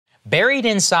Buried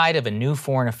inside of a new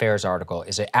foreign affairs article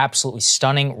is an absolutely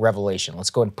stunning revelation. Let's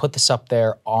go ahead and put this up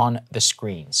there on the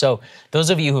screen. So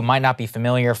those of you who might not be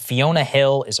familiar, Fiona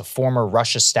Hill is a former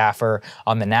Russia staffer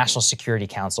on the National Security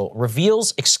Council,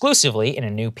 reveals exclusively in a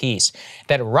new piece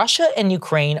that Russia and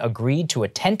Ukraine agreed to a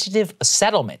tentative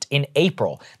settlement in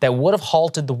April that would have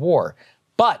halted the war.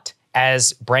 But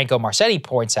as Branko Marcetti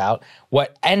points out,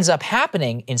 what ends up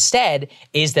happening instead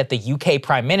is that the UK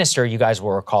Prime Minister, you guys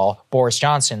will recall, Boris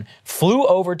Johnson, flew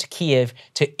over to Kyiv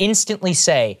to instantly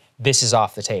say, this is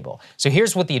off the table. So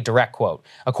here's what the direct quote.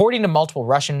 According to multiple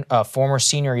Russian former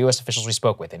senior U.S. officials we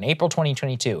spoke with, in April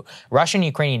 2022,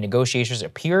 Russian-Ukrainian negotiators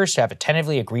appears to have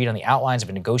tentatively agreed on the outlines of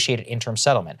a negotiated interim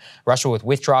settlement. Russia would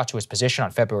withdraw to its position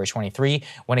on February 23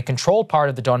 when it controlled part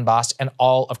of the Donbass and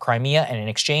all of Crimea, and in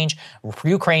exchange,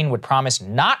 Ukraine would promise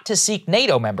not to seek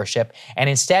NATO membership and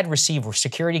instead receive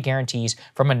security guarantees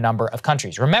from a number of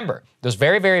countries. Remember, those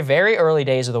very, very, very early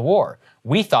days of the war,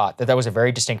 we thought that that was a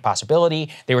very distinct possibility.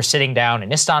 They were sitting down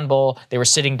in Istanbul. They were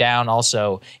sitting down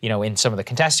also, in some of the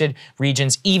contested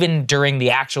regions, even during the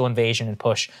actual invasion and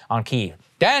push on Kyiv.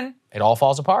 Then it all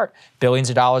falls apart. Billions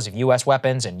of dollars of U.S.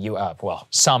 weapons and,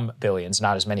 some billions,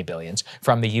 not as many billions,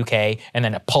 from the U.K., and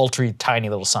then a paltry, tiny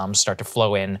little sums start to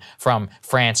flow in from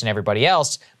France and everybody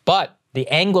else. But the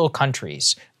Anglo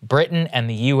countries, Britain and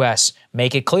the U.S.,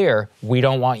 make it clear, we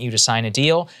don't want you to sign a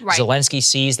deal. Right. Zelensky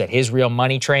sees that his real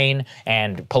money train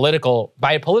and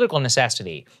by political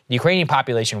necessity, the Ukrainian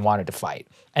population wanted to fight.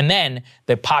 And then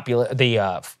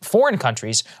the foreign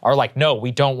countries are like, no,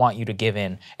 we don't want you to give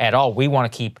in at all. We want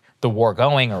to keep the war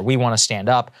going, or we want to stand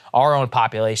up. Our own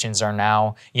populations are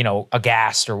now,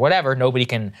 aghast or whatever. Nobody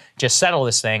can just settle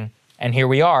this thing. And here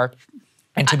we are.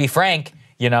 And to be frank,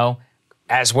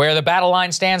 as where the battle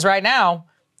line stands right now,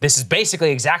 this is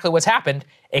basically exactly what's happened,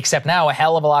 except now a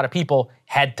hell of a lot of people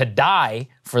had to die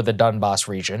for the Donbass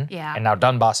region. Yeah. And now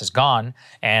Donbass is gone.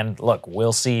 And look,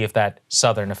 we'll see if that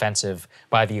southern offensive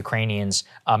by the Ukrainians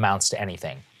amounts to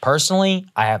anything. Personally,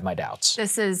 I have my doubts.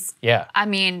 This is,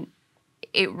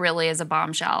 it really is a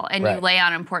bombshell. And you lay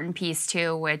on an important piece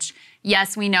too, which,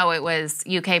 yes, we know it was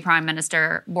UK Prime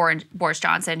Minister Boris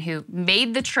Johnson who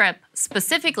made the trip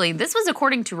specifically. This was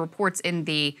according to reports in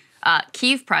the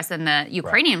Kyiv press and the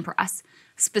Ukrainian press,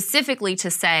 specifically to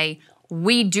say,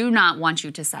 we do not want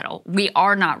you to settle. We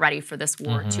are not ready for this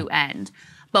war to end.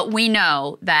 But we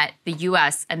know that the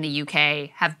US and the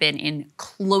UK have been in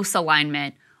close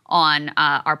alignment on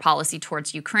our policy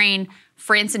towards Ukraine.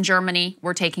 France and Germany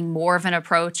were taking more of an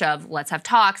approach of let's have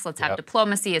talks, let's have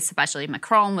diplomacy, especially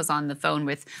Macron was on the phone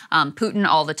with Putin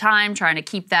all the time, trying to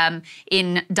keep them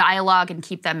in dialogue and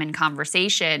keep them in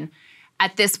conversation.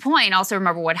 At this point, also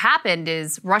remember what happened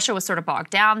is Russia was sort of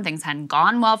bogged down. Things hadn't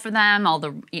gone well for them. All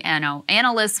the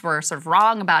analysts were sort of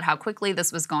wrong about how quickly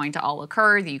this was going to all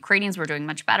occur. The Ukrainians were doing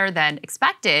much better than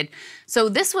expected. So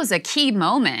this was a key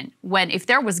moment when if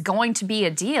there was going to be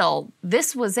a deal,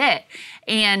 this was it.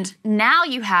 And now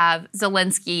you have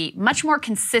Zelensky much more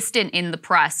consistent in the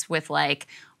press with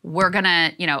we're going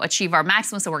to, achieve our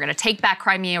maximum, so we're going to take back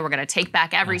Crimea, we're going to take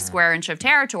back every square inch of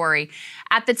territory.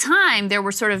 At the time, there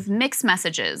were sort of mixed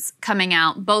messages coming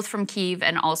out, both from Kyiv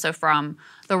and also from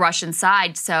the Russian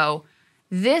side. So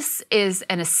this is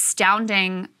an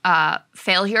astounding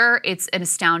failure. It's an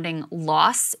astounding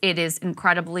loss. It is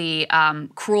incredibly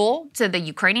cruel to the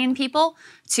Ukrainian people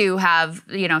to have,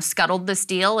 scuttled this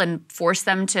deal and forced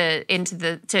them to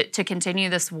continue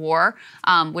this war,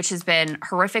 which has been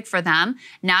horrific for them.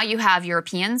 Now you have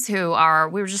Europeans who are,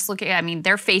 we were just looking,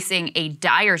 they're facing a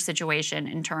dire situation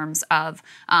in terms of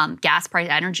gas price,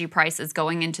 energy prices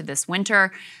going into this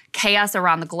winter, chaos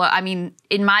around the globe.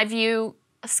 In my view,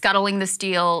 scuttling this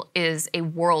deal is a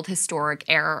world historic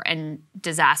error and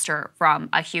disaster from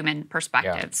a human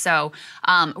perspective. Yeah. So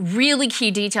really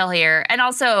key detail here. And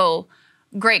also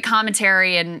great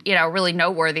commentary and, really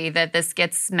noteworthy that this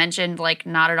gets mentioned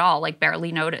not at all, barely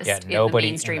noticed in the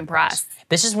mainstream press.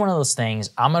 This is one of those things,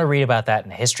 I'm going to read about that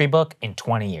in a history book in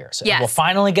 20 years. Yes. We'll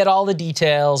finally get all the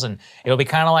details, and it'll be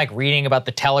kind of like reading about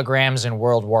the telegrams in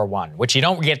World War I, which you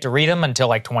don't get to read them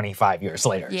until 25 years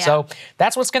later. Yeah. So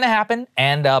that's what's going to happen,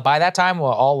 and by that time,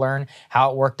 we'll all learn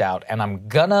how it worked out. And I'm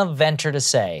going to venture to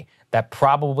say that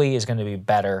probably is going to be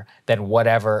better than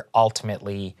whatever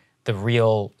ultimately the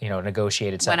real,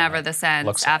 negotiated settlement whenever this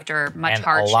ends after much and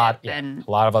hardship.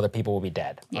 A lot of other people will be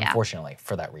dead, unfortunately,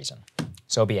 for that reason.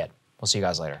 So be it. We'll see you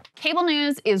guys later. Cable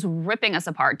news is ripping us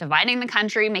apart, dividing the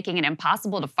country, making it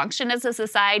impossible to function as a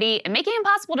society, and making it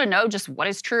impossible to know just what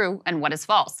is true and what is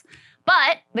false.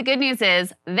 But the good news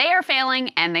is they are failing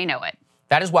and they know it.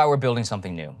 That is why we're building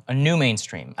something new, a new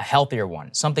mainstream, a healthier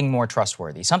one, something more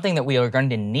trustworthy, something that we are going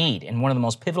to need in one of the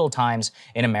most pivotal times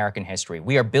in American history.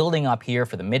 We are building up here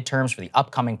for the midterms, for the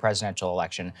upcoming presidential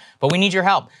election, but we need your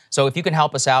help. So if you can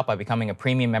help us out by becoming a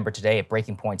premium member today at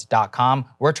breakingpoints.com,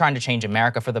 we're trying to change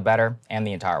America for the better and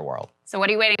the entire world. So what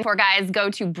are you waiting for, guys? Go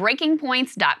to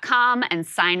breakingpoints.com and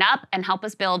sign up and help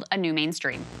us build a new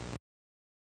mainstream.